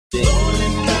Rolling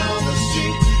down the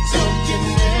street, soaking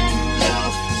in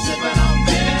love, sipping on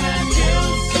Van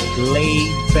Hills.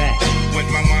 Laid back.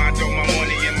 With my mind on my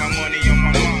money and my money on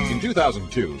my mind. In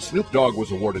 2002, Snoop Dogg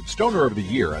was awarded Stoner of the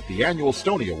Year at the annual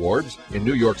Stony Awards in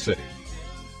New York City.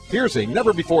 Here's a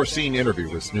never-before-seen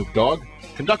interview with Snoop Dogg,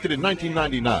 conducted in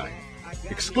 1999,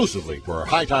 exclusively for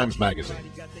High Times magazine.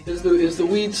 Is the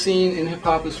weed scene in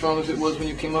hip-hop as strong as it was when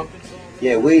you came up?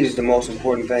 Yeah, weed is the most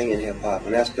important thing in hip-hop,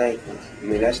 and that's thankful. I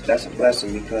mean, that's a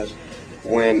blessing, because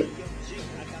when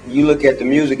you look at the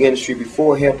music industry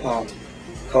before hip-hop,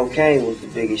 cocaine was the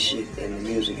biggest shit in the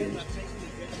music industry.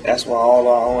 That's why all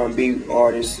our R&B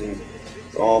artists and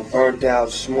all burnt out,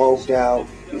 smoked out,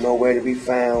 nowhere to be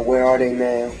found. Where are they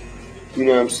now? You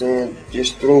know what I'm saying?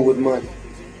 Just through with money,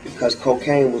 because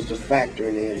cocaine was the factor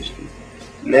in the industry.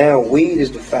 Now weed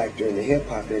is the factor in the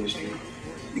hip-hop industry,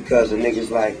 because of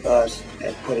niggas like us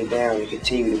that put it down and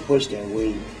continue to push that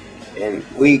weed. And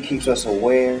weed keeps us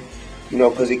aware, you know,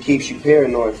 because it keeps you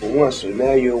paranoid for once. So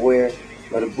now you're aware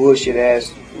of the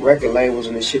bullshit-ass record labels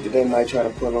and the shit that they might try to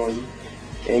put on you.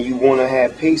 And you want to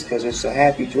have peace because it's a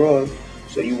happy drug.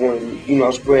 So you want to, you know,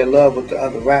 spread love with the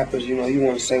other rappers. You know, you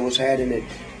want to say what's happening.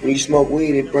 When you smoke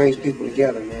weed, it brings people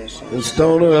together, man. So. The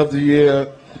Stoner of the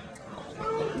Year,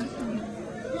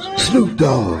 Snoop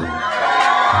Dogg.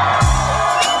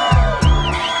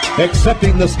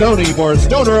 Accepting the Stony for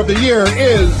Stoner of the Year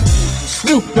is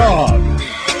Snoop Dogg.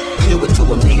 Do it to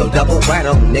a nigga, double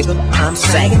rhino, nigga. I'm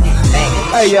saying it.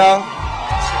 Hey, y'all.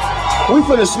 We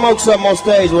finna smoke something on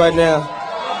stage right now.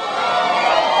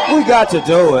 We got to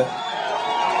do it.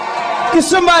 Can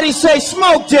somebody say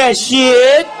smoke that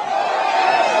shit?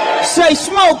 Say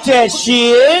smoke that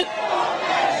shit.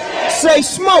 Say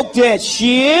smoke that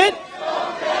shit.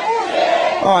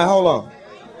 All right, hold on.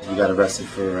 You got arrested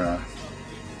for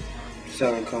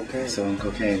Selling cocaine. selling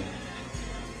cocaine.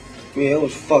 Yeah, it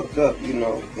was fucked up, you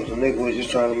know, because the nigga was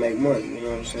just trying to make money, you know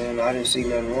what I'm saying? I didn't see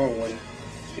nothing wrong with it,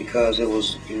 because it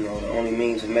was, you know, the only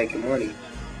means of making money.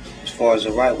 As far as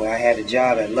the right way, I had a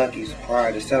job at Lucky's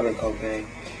prior to selling cocaine,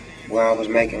 where I was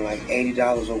making like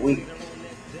 $80 a week.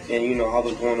 And, you know, I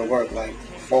was going to work like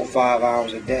 4 or 5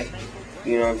 hours a day.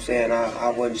 You know what I'm saying? I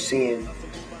wasn't seeing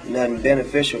nothing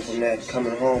beneficial from that,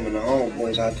 coming home and the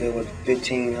homeboys out there with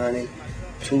 1,500,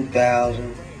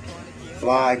 2,000,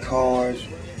 fly cars,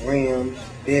 rims,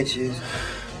 bitches,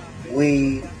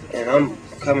 weed, and I'm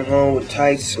coming home with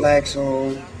tight slacks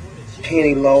on,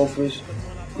 penny loafers.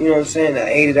 You know what I'm saying?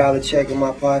 An $80 check in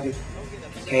my pocket,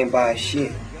 can't buy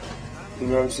shit. You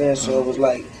know what I'm saying? So it was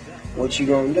like, what you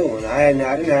gonna do? And I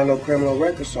didn't have no criminal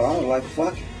record, so I was like,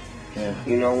 fuck it. Yeah.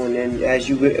 You know, and then as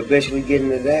you eventually get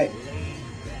into that,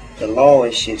 the law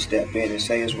and shit step in and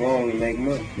say it's wrong to make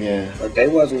money. Yeah. But they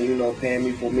wasn't, you know, paying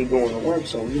me for me going to work,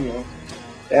 so, you know,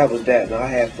 that was that. Now, I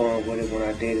had fun with it when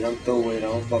I did it. I'm through with it.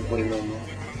 I don't fuck with it no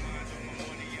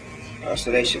more. So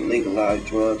they should legalize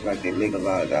drugs like they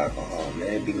legalize alcohol, man.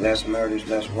 It'd be less murders,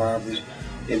 less robberies.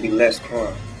 It'd be less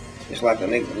crime. It's like a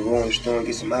nigga can go in the store and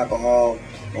get some alcohol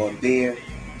or a beer.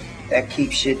 That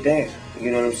keeps shit down.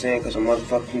 You know what I'm saying? Because a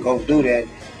motherfucker can go do that.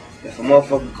 If a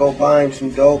motherfucker go buy him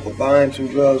some dope or buy him some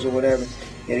drugs or whatever,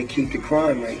 it'll keep the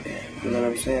crime rate down. You know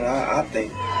what I'm saying? I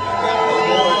think.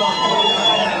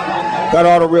 Got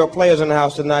all the real players in the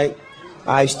house tonight.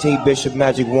 Ice-T, Bishop,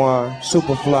 Magic Wand,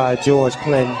 Superfly, George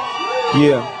Clinton.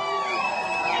 Yeah.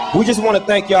 We just want to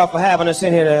thank y'all for having us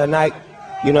in here tonight.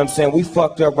 You know what I'm saying? We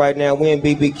fucked up right now. We in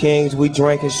BB Kings. We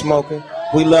drinking, smoking.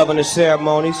 We loving the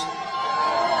ceremonies.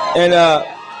 And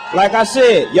like I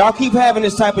said, y'all keep having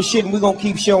this type of shit and we're going to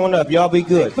keep showing up. Y'all be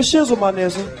good. For shizzle, my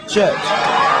nigga. Check.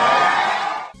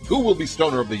 Who will be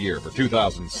Stoner of the Year for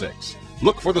 2006?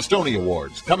 Look for the Stony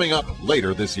Awards coming up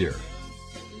later this year.